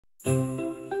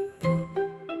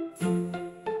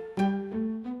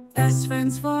Best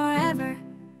friends forever,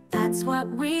 that's what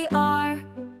we are.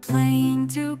 Playing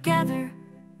together,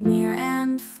 near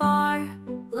and far.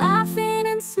 Laughing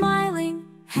and smiling,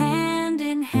 hand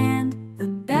in hand. The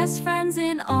best friends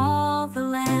in all the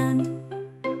land.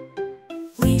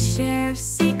 We share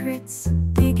secrets,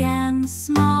 big and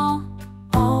small.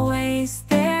 Always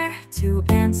there to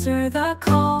answer the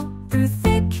call. Through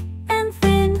thick and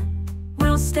thin,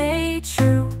 we'll stay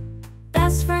true.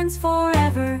 Best friends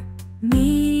forever,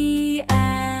 me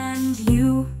and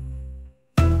you.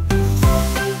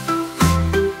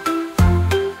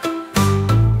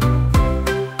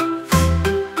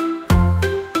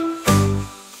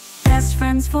 Best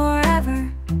friends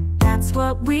forever, that's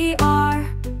what we are.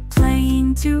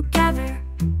 Playing together,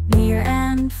 near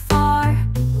and far.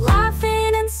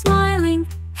 Laughing and smiling,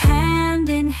 hand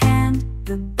in hand.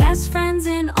 The best friends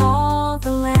in all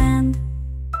the land.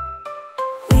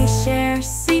 We share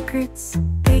secrets,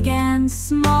 big and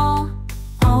small.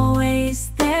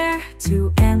 Always there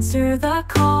to answer the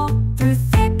call. Through